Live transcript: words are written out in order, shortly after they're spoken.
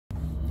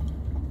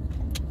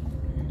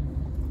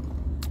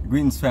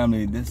Greetings,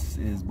 family. This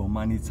is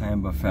Bomani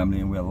Tyehimba, family,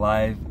 and we're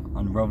live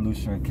on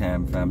Revolutionary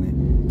Camp, family,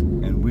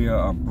 and we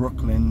are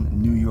Brooklyn,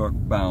 New York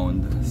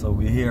bound. So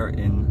we're here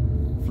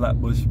in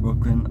Flatbush,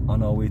 Brooklyn,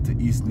 on our way to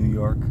East New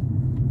York,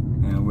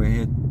 and we're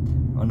here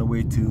on the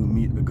way to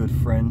meet a good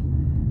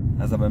friend.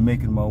 As I've been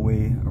making my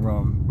way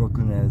around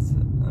Brooklyn, as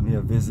I'm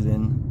here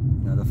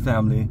visiting the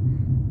family,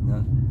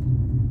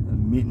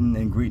 meeting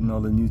and greeting all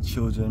the new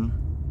children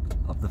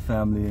of the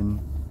family and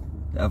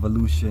the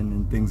evolution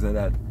and things like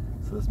that.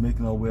 So it's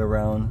making our way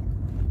around,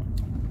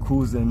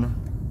 cruising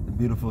the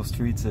beautiful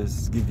streets.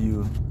 Just give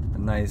you a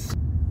nice,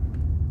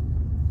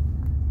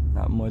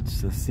 not much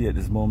to see at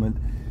this moment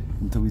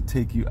until we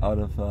take you out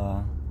of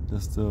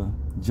just the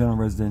general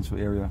residential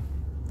area.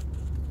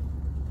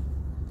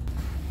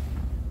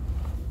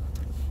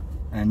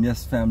 And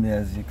yes, family,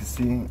 as you can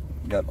see,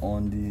 got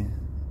on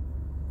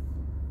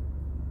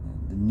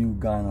the new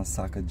Ghana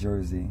soccer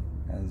jersey,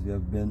 as we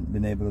have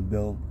been able to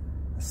build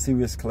a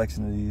serious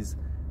collection of these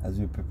as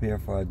we prepare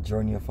for our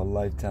journey of a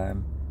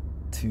lifetime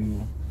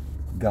to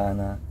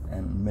Ghana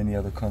and many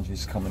other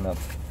countries coming up.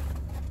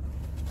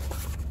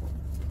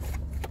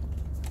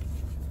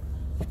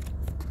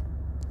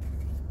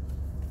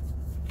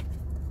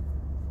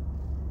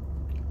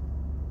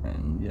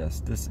 And yes,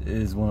 this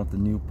is one of the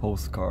new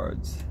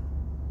postcards.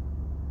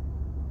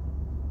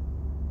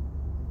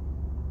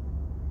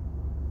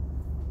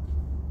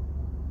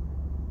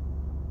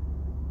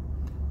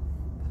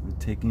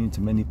 Taking you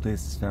to many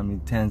places,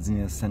 family: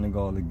 Tanzania,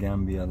 Senegal, the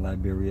Gambia,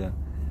 Liberia,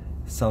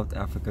 South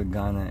Africa,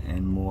 Ghana,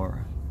 and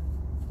more.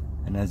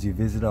 And as you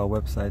visit our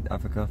website,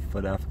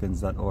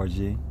 africafortheafricans.org,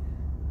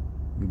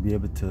 you'll be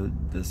able to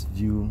just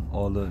view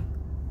all the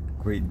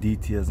great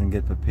details and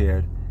get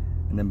prepared.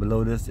 And then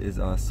below this is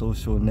our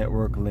social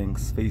network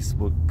links: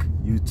 Facebook,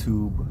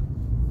 YouTube,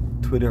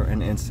 Twitter,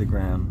 and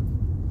Instagram.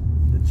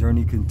 The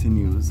journey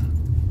continues.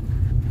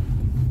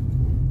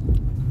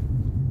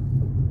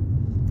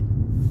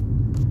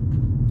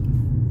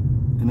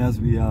 And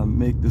as we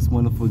make this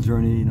wonderful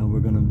journey,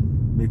 we're gonna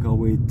make our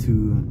way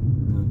to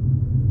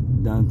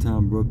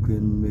downtown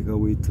Brooklyn, make our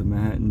way to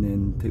Manhattan,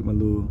 and take my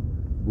little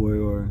boy,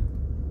 or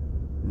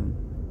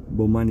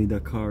Bomani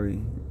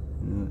Dakari,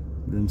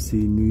 them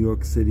see New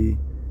York City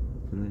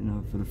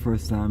for the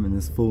first time in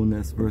its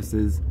fullness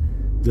versus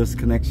just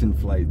connection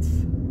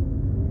flights.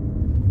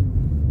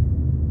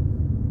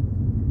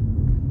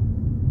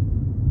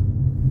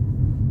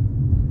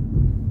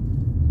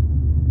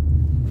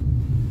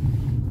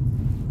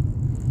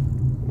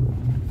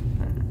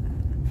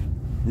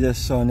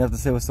 Yes, Sean, you have to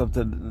say what's up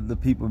to the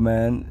people,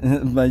 man.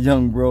 My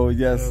young bro,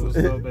 yes. Yeah, what's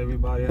up,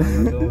 everybody? How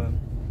you doing?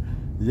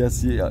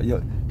 Yes,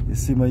 you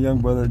see my young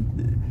brother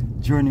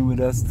journey with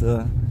us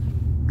to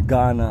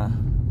Ghana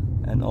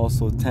and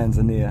also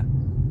Tanzania.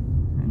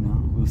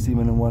 We'll see him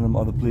in one of them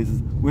other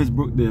places. Where's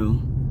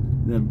Brookdale?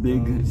 That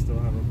big. We still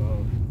have a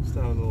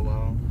little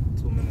while,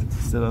 2 minutes.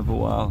 Still have a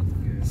while.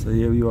 Yeah. So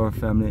here we are,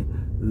 family.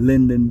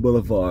 Linden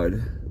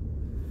Boulevard.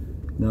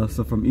 Now,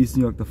 so from East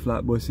New York to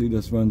Flatbush, it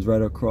just runs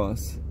right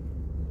across.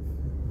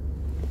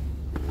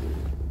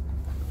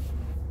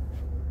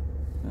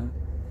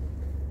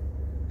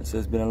 So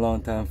it's been a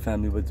long time,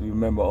 family, but we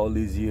remember all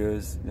these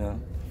years,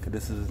 because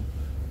this is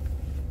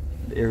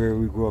the area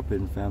we grew up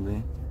in,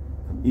 family,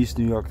 from East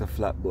New York to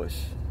Flatbush.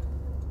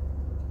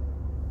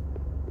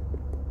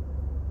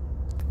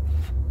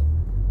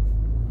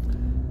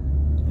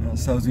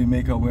 So as we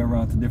make our way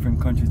around to different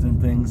countries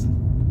and things,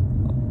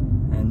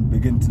 and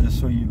begin to just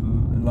show you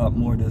a lot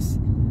more,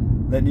 just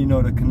letting you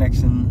know the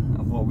connection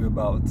of what we're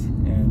about,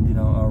 and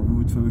our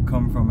roots, where we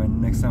come from. And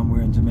next time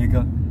we're in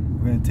Jamaica,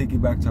 we're going to take you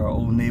back to our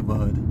old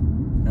neighborhood.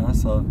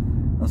 So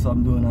that's what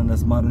I'm doing on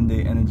this modern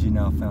day energy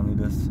now, family.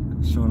 Just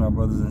showing our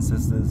brothers and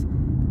sisters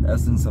the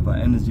essence of our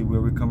energy,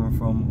 where we're coming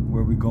from,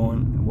 where we're going,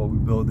 and what we're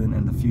building,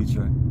 and the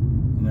future.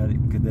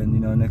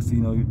 Then next thing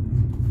you know,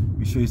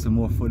 we show you some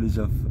more footage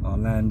of our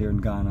land there in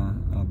Ghana,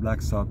 our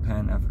Black South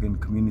Pan-African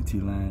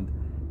community land.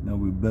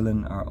 We're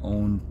building our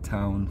own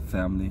town,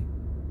 family,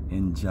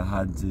 in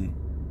Jahadzi.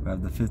 We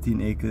have the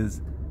 15 acres,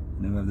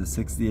 and then we have the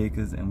 60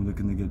 acres, and we're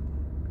looking to get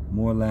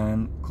more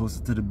land closer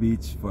to the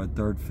beach for a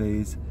third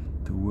phase,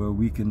 to where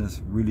we can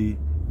just really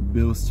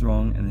build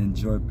strong and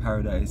enjoy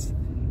paradise.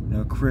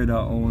 Create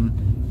our own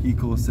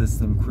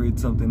ecosystem, create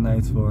something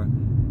nice for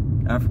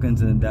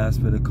Africans in the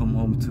diaspora to come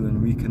home to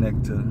and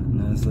reconnect to.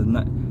 So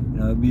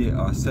it'll be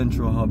our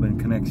central hub and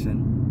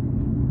connection.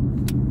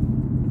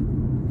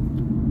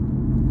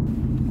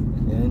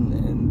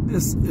 And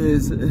this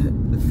is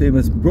the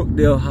famous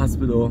Brookdale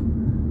Hospital.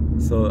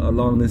 So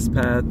along this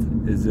path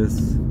is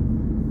just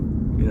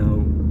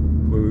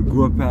where we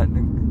grew up at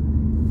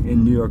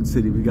in New York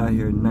City. We got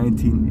here in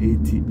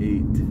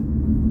 1988,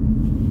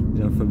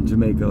 from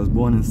Jamaica. I was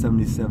born in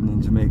 77 in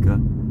Jamaica,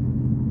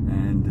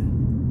 and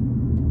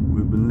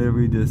we've been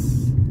literally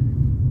just,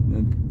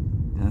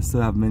 I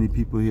still have many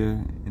people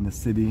here in the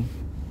city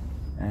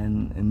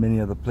and in many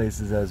other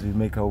places as we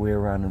make our way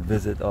around and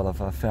visit all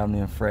of our family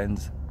and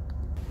friends.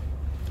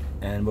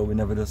 But we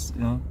never just,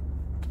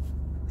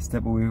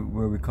 step away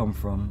where we come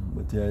from.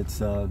 But yeah, it's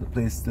the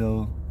place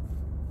still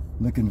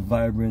looking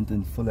vibrant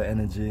and full of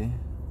energy.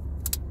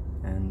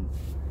 And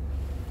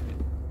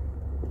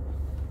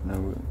you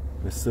know,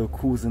 we're still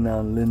cruising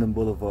down Linden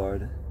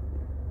Boulevard.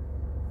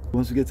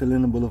 Once we get to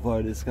Linden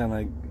Boulevard, it's kind of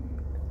like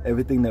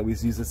everything that we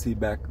used to see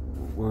back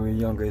when we were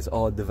younger is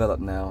all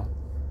developed now.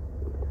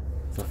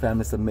 So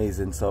family, it's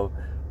amazing. So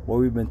what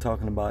we've been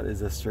talking about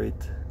is a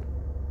straight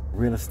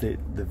real estate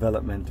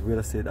development, real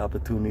estate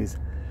opportunities,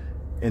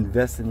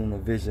 investing in a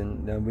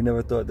vision. Now, we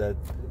never thought that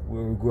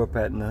where we grew up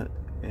at,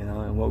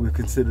 and what we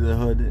consider the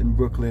hood in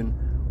Brooklyn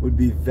would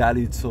be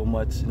valued so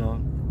much.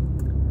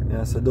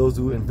 So those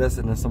who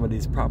invested in some of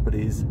these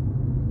properties,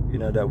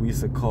 that we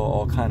used to call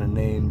all kind of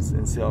names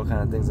and say all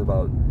kind of things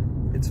about,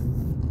 it's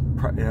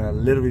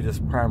literally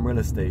just prime real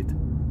estate.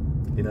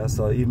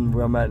 So even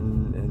where I'm at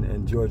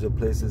in Georgia,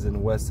 places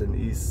in West and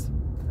East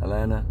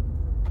Atlanta,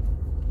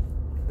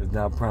 is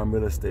now prime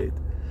real estate.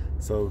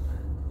 So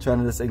trying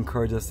to just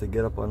encourage us to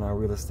get up on our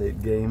real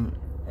estate game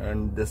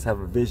and just have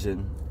a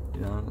vision.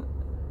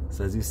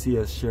 So as you see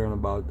us sharing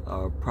about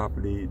our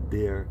property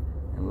there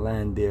and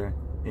land there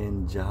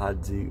in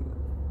Jahadzi,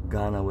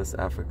 Ghana, West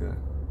Africa,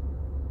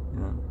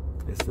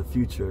 it's the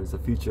future. It's a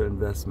future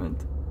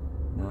investment.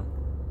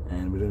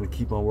 And we're going to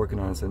keep on working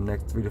on it. So in the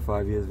next 3 to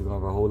 5 years, we're going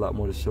to have a whole lot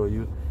more to show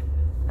you.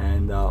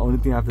 And only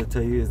thing I have to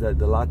tell you is that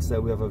the lots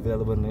that we have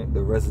available,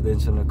 the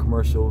residential and the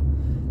commercial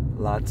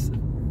lots,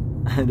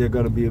 they're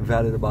going to be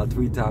valued about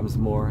 3 times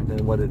more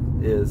than what it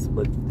is.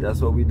 But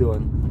that's what we're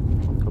doing.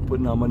 We're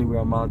putting our money where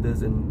our mouth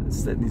is and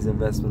setting these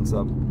investments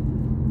up.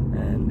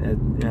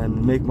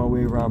 And make my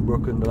way around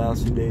Brooklyn the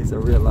last few days. I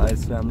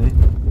realized, family,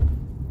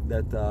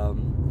 that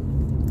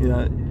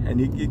and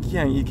you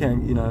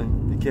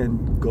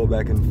can't go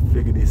back and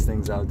figure these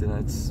things out.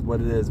 It's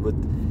what it is. But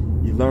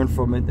you learn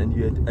from it, and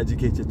you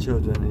educate your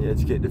children, and you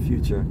educate the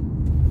future.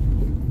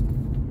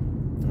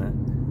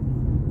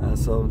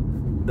 So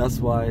that's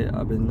why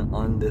I've been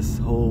on this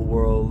whole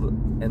world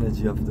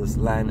energy of this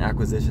land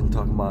acquisition,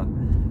 talking about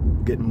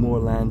getting more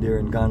land there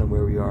in Ghana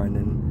where we are, and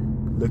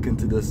then looking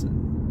to this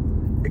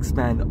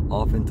expand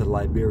off into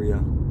Liberia,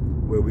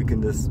 where we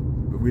can just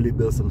really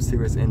build some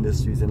serious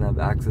industries and have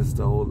access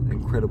to a whole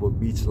incredible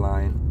beach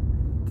line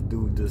to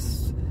do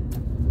this,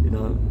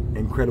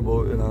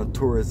 incredible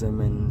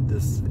tourism, and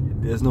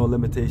there's no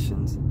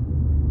limitations.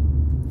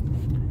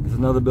 There's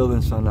another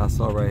building, Sean, I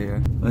saw right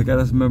here. Like, I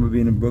just remember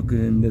being in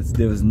Brooklyn,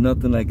 there was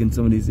nothing like in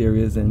some of these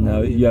areas, and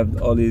now you have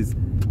all these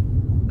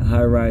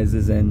high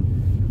rises, and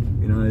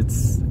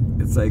it's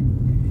like,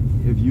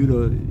 if you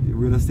the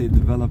real estate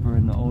developer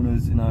and the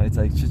owners, it's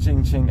like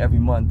cha-ching ching every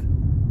month.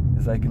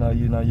 It's like,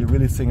 you're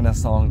really singing that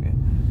song,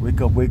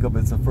 wake up,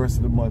 it's the first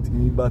of the month,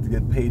 and you're about to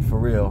get paid for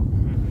real.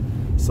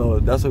 So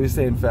that's what we're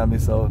saying, family.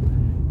 So,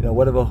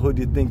 whatever hood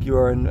you think you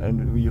are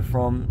and where you're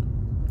from,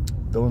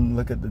 don't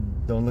look at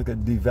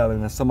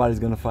devaluing it. Somebody's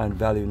gonna find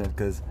value in it,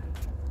 because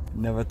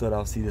never thought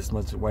I'll see this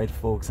much white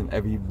folks and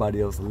everybody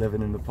else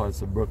living in the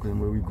parts of Brooklyn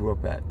where we grew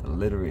up at,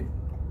 literally.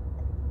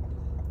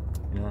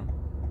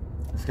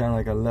 It's kind of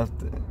like I left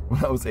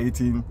when I was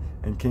 18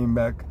 and came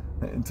back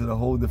into the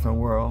whole different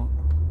world.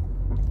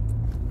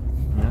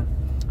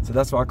 So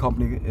that's why our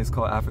company is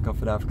called Africa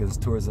for the Africans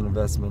Tourism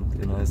Investment.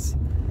 It's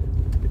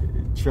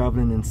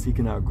traveling and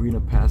seeking out greener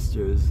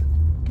pastures.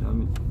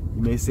 You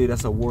may say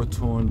that's a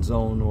war-torn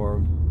zone,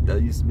 or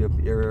that used to be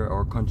an area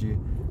or a country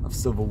of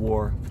civil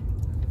war.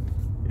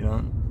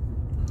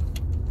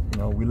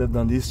 We lived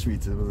on these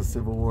streets. It was a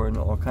civil war and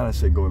all kind of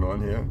shit going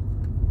on here.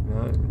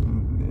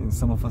 And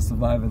some of us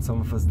survived and some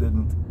of us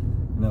didn't.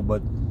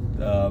 But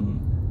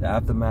the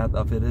aftermath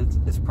of it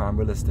is prime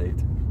real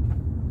estate.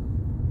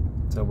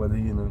 So whether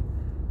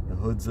the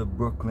hoods of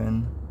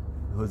Brooklyn,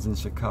 the hoods in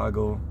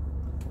Chicago,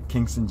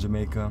 Kingston,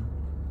 Jamaica,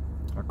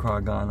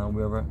 Accra, Ghana,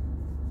 wherever,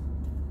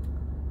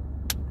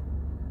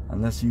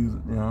 unless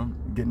you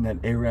getting that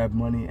Arab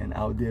money and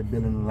out there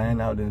building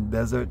land out in the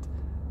desert,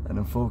 and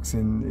the folks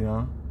in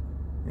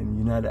in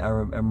United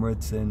Arab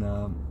Emirates and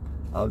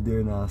out there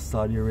in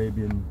Saudi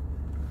Arabian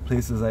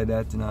places like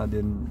that, out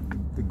in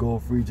the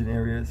Gulf region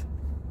areas,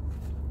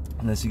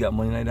 unless you got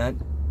money like that,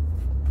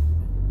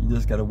 you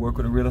just got to work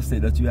with the real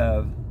estate that you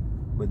have.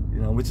 But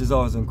which is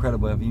always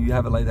incredible. If you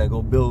have it like that,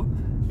 go build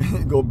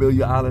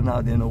your island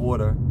out there in the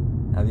water,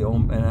 have your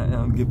own,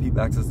 and give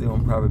people access to their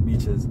own private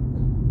beaches.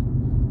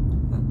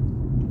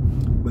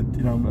 But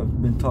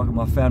I've been talking to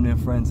my family and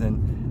friends,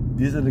 and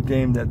these are the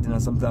game that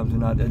sometimes we're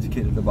not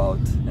educated about,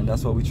 and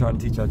that's what we try to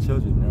teach our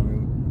children.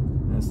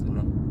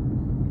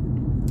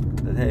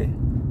 That hey.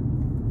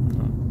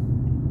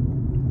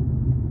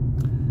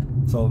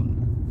 So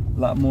a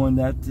lot more on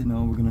that.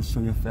 We're gonna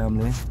show your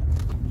family.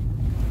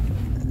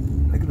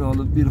 Look at all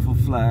the beautiful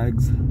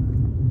flags.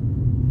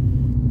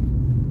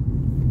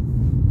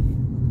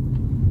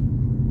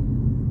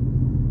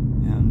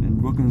 And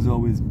Brooklyn's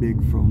always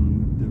big,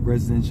 from the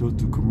residential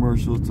to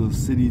commercial to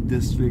city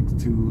district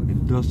to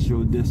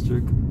industrial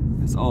district.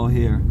 It's all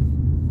here.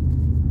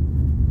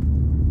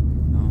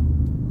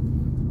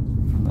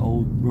 From the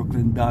old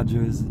Brooklyn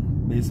Dodgers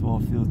baseball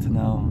field to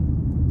now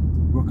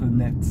Brooklyn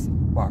Nets,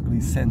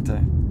 Barclays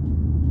Center.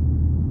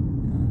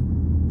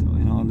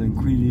 All the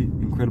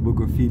incredible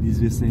graffitis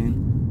we're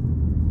seeing.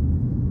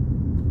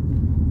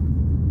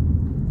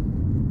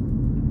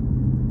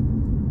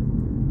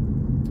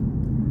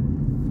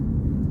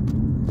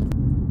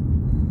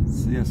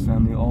 So yes,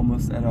 family,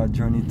 almost at our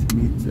journey to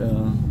meet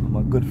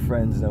my good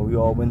friends. Now, we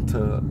all went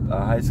to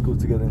high school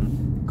together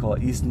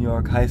called East New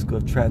York High School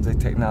of Transit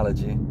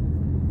Technology.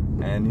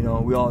 And you know,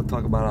 we all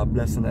talk about how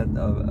blessing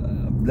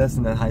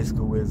that high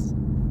school is,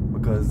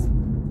 because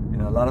you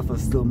know, a lot of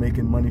us still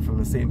making money from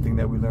the same thing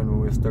that we learned when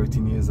we was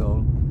 13 years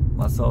old.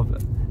 Myself,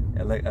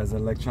 as an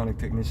electronic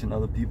technician,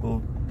 other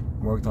people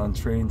worked on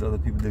trains, other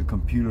people did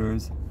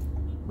computers,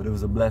 but it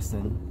was a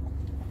blessing.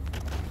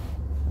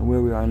 And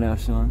where we are now,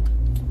 Sean?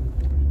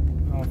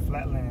 On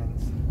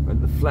Flatlands. But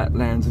the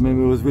Flatlands,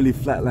 maybe it was really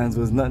Flatlands. It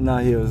was nothing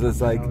out here. It was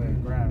just like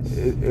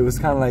it was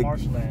kind of like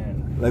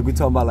marshland. Like we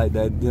talk about, like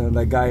that, you know,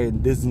 that guy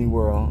in Disney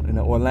World in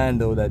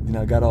Orlando that, you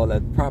know, got all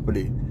that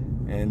property,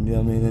 and you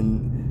know what I mean.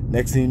 And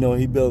next thing you know,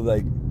 he built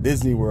like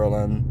Disney World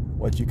on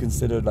what you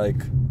consider like,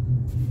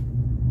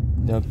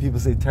 you know,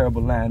 people say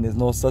terrible land. There's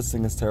no such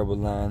thing as terrible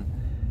land,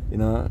 you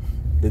know.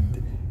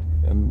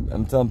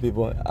 I'm telling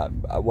people,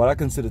 what I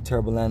consider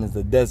terrible land is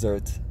the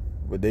desert,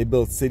 where they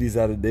built cities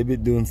out of. They've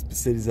been doing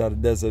cities out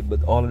of desert,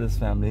 but all of this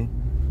family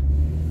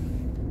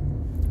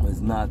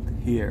was not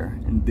here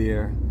and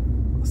there.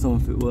 Some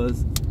of it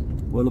was.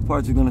 Well, the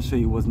part you're going to show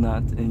you was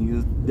not, and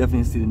you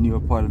definitely see the newer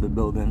part of the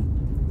building.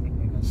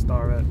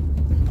 Starret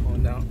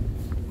going down.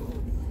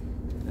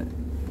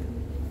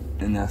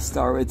 In that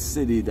Starret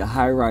city, the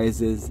high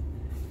rises,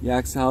 you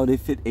ask how they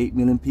fit 8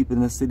 million people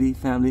in the city,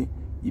 family,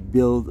 you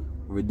build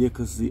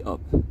ridiculously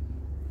up.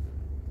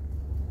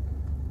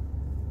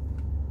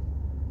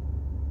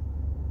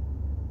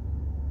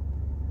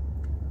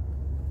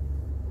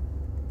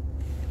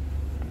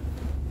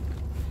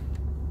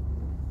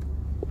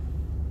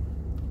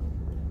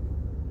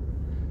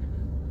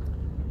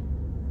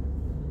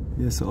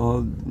 Yes,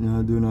 all, you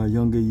know, during our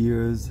younger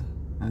years,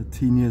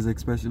 teen years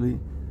especially,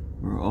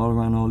 we're all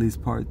around all these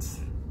parts.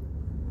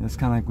 It's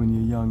kind of like when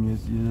you're young, you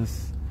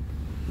just,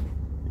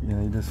 you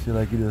know, you just feel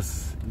like you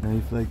just, you know,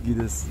 you feel like you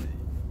just,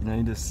 you know,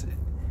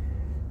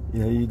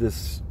 you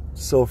just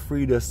so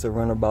free just to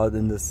run about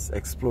and just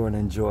explore and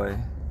enjoy.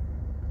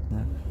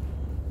 Yeah.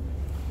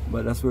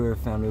 But that's where we're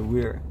family.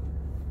 We're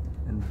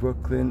in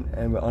Brooklyn,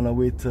 and we're on our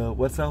way to,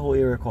 what's that whole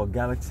area called?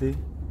 Galaxy?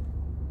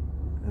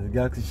 The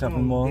Galaxy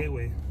Shopping Mall?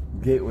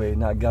 Gateway,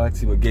 not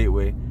Galaxy, but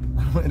Gateway.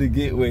 The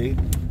Gateway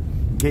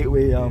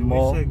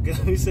Mall.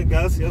 We said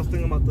Galaxy. I was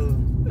thinking about the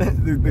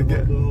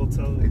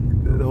hotel.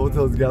 The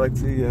hotel's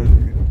Galaxy. Yeah.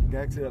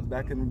 Galaxy,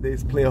 back in the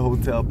days, player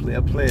hotel,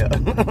 player.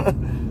 Yeah?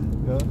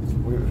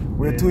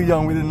 We're too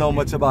young. We didn't know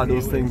much about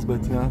those things,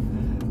 but you know.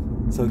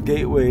 So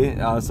Gateway.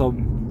 So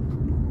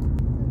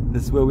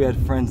this is where we had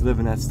friends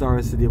living at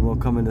Starret City, and we'll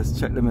come and just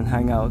check them and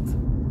hang out.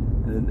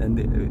 And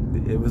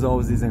it was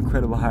always these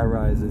incredible high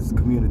rises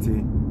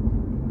community.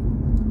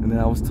 And then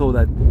I was told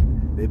that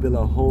they built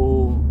a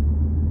whole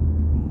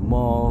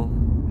mall,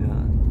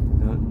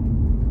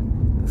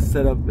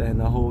 setup,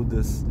 and a whole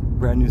this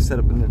brand new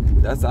setup.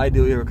 And that's the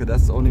ideal area, because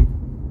that's the only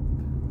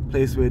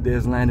place where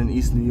there's land in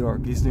East New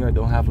York. East New York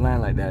don't have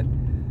land like that,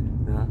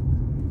 you know?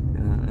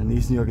 And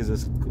East New York is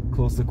just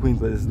close to Queens,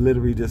 but it's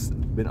literally just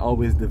been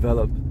always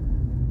developed,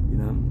 you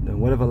know. And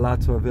whatever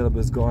lots are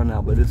available is gone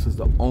now, but this was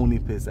the only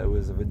place that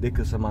was a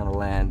ridiculous amount of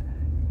land.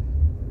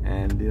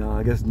 And you know,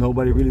 I guess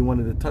nobody really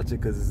wanted to touch it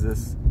because it's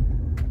just,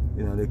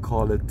 you know, they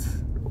call it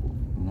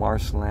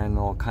marshland and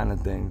all kind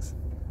of things.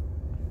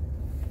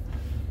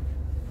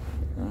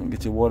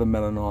 Get your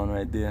watermelon on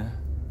right there.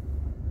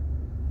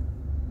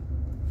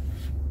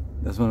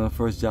 That's one of the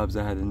first jobs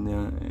I had in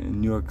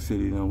New York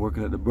City, you know,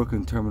 working at the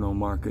Brooklyn Terminal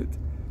Market.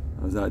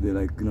 I was out there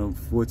like, you know,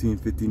 14,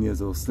 15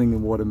 years old,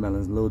 slinging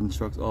watermelons, loading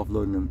trucks,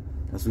 offloading them.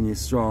 That's when you're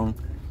strong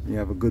and you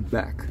have a good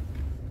back.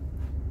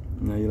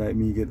 You know, you're like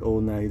me, you get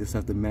old now, you just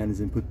have to manage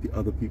and put the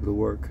other people to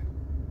work.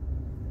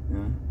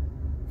 Yeah.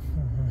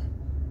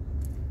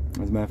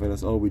 As a matter of fact,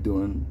 that's all we're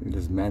doing. We're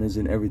just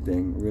managing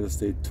everything: real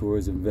estate,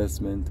 tours,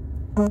 investment.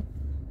 Yeah.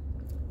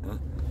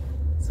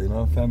 So you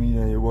know, family, you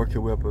know, you work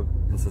your way up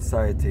in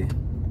society.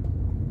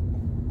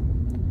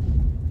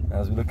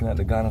 As we're looking at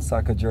the Ghana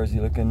soccer jersey,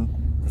 looking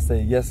to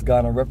say, yes,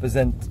 Ghana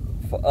represent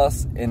for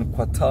us in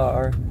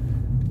Qatar.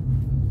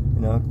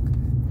 You know,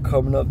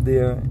 coming up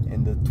there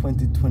in the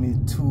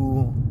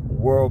 2022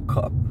 World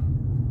Cup.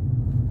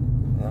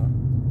 Yeah,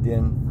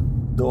 then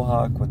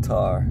Doha,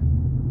 Qatar.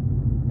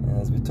 And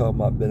as we talk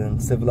about building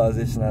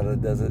civilization out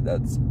of the desert,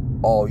 that's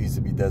all used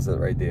to be desert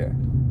right there.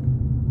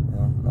 You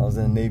know, I was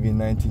in the Navy in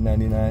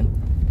 1999,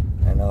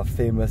 and our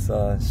famous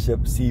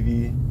ship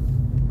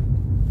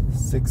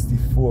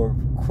CV-64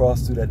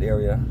 crossed through that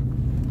area.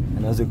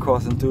 And as we're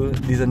crossing through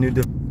it, these are new.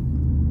 Is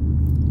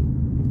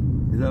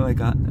that like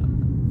a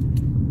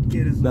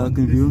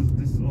balcony view?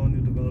 This is all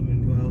new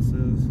development, new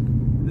houses.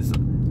 This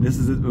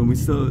is it when we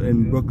still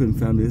in Brooklyn,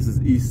 family. This is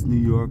East New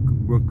York,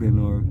 Brooklyn,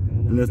 or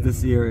unless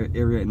this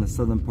area in the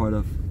southern part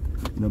of,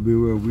 you know,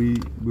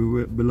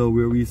 below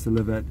where we used to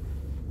live at.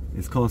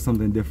 It's called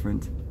something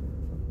different,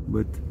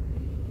 but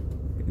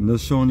you And they're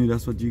showing you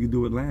that's what you can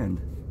do with land.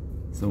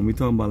 So when we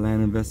talk about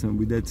land investment,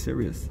 we're dead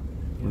serious.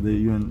 Whether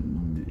you're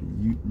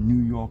in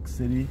New York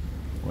City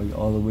or you're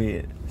all the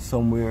way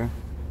somewhere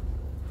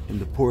in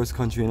the poorest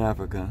country in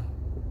Africa,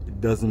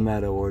 it doesn't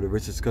matter, or the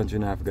richest country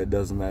in Africa, it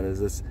doesn't matter.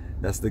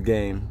 That's the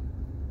game.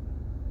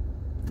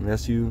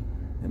 Unless you,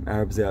 them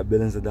Arabs, they have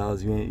billions of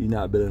dollars, you're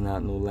not building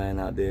out no land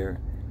out there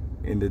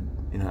in the,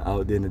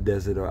 out there in the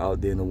desert or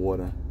out there in the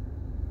water.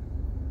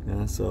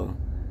 Yeah, so.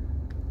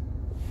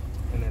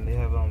 And then they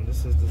have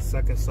this is the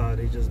second side.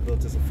 They just built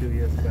this a few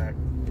years back.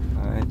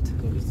 All right. So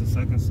this is the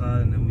second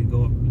side, and then we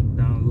go up,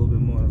 down a little bit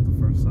more of the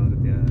first side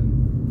that they had.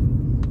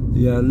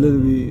 Yeah,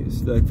 literally,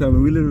 like family,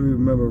 we literally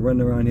remember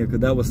running around here because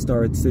that was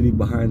Starrett City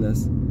behind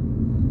us,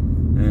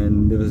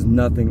 and there was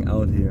nothing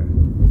out here.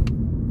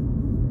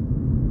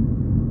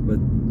 But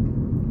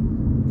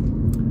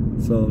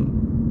so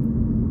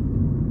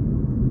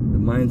the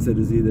mindset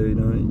is either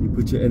you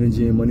put your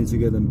energy and money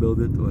together and build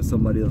it, or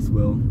somebody else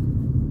will,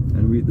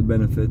 and reap the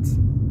benefits.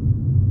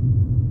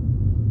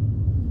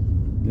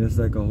 It's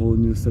like a whole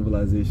new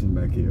civilization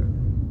back here.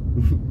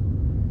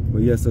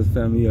 But yes, as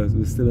family, yes,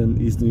 we're still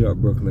in East New York,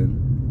 Brooklyn.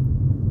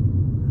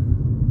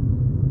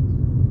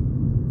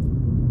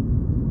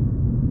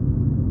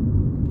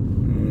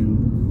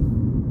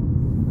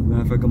 And as a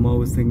matter of fact, I'm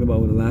always thinking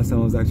about when the last time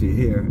I was actually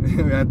here.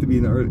 It had to be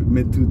in the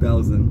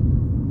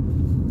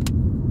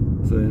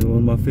mid-2000s. So one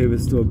of my favorite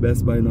stores,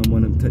 Best Buy, I'm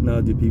one of them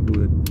technology people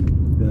that,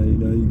 you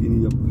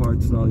need your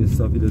parts and all your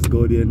stuff. You just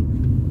go there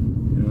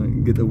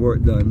and get the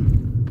work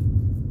done.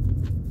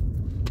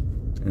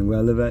 And where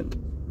I live at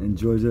in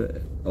Georgia,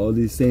 all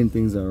these same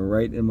things are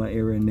right in my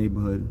area and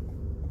neighborhood.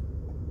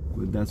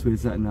 But that's where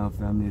it's at now,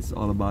 family. It's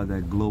all about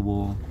that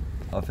global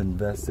of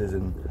investors,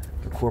 and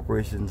the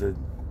corporations are,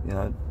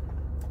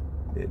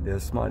 they're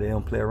smart. They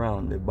don't play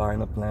around. They're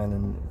buying up land,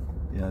 and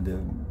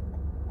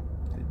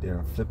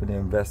they're flipping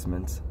their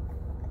investments.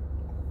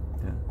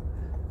 Yeah.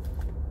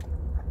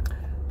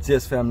 So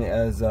yes, family,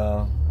 as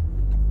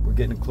we're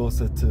getting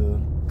closer to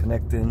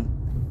connecting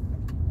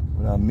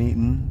with our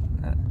meeting.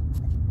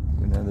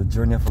 The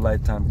journey of a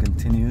lifetime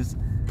continues,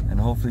 and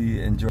hopefully you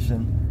enjoy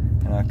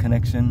and our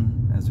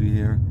connection as we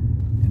here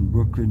in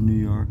Brooklyn, New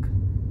York.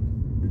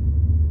 The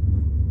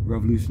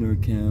revolutionary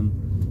camp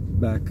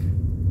back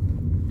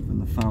from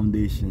the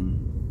foundation.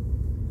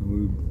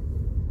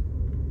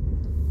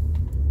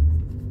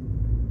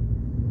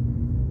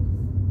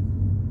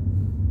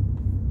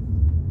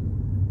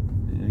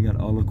 You got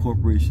all the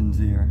corporations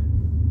here.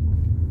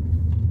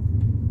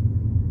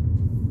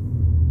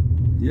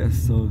 Yes,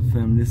 so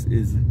fam, this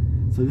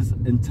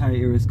entire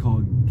area is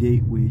called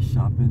Gateway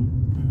Shopping.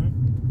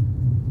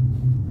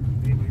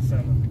 Gateway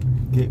Center.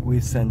 Gateway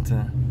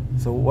Center.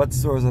 So what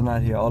stores are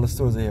not here? All the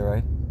stores are here,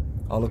 right?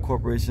 All the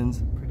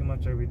corporations? Pretty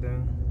much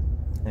everything.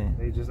 Hey.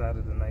 They just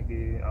added the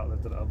Nike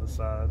outlet to the other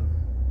side.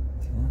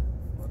 Yeah.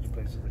 A bunch of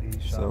places to eat,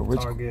 shop. So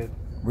Target.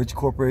 Rich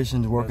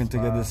corporations working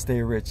together to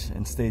stay rich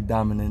and stay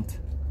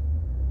dominant.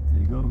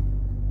 There you go.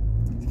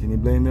 Can you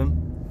blame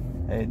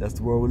them? Hey, that's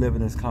the world we live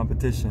in, is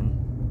competition.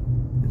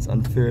 It's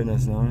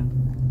unfairness,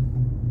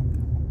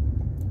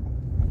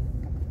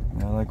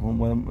 like what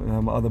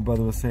my other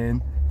brother was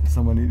saying,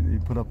 somebody he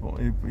put up,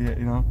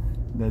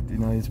 that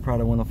he's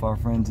proud of one of our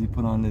friends. He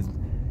put on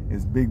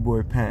his big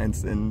boy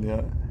pants, and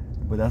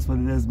but that's what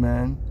it is,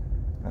 man.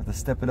 I have to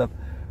step it up.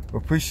 We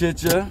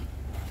appreciate you.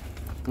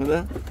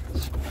 You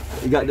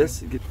got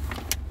this. Yeah,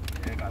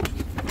 I got you.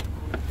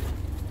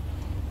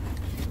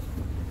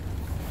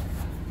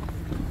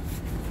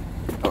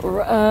 All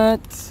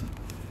right,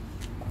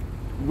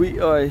 we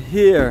are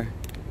here.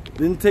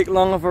 Didn't take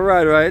long of a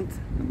ride, right?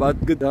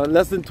 About good,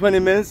 less than 20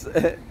 minutes.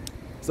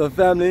 So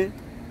family,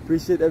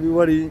 appreciate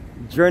everybody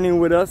journeying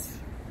with us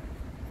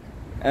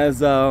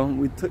as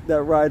we took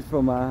that ride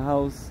from our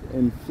house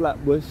in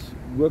Flatbush,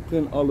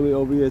 Brooklyn, all the way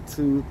over here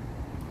to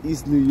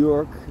East New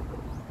York,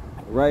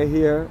 right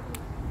here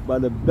by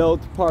the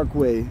Belt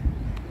Parkway,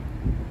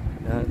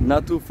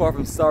 not too far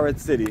from Starrett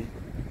City.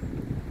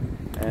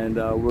 And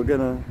we're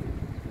gonna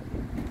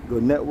go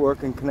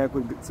network and connect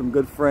with some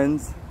good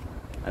friends,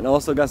 and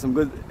also got some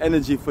good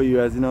energy for you.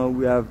 As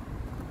we have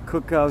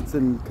cookouts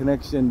and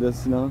connection.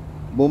 This,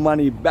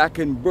 Bomani back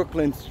in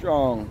Brooklyn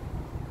strong.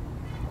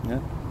 Yeah.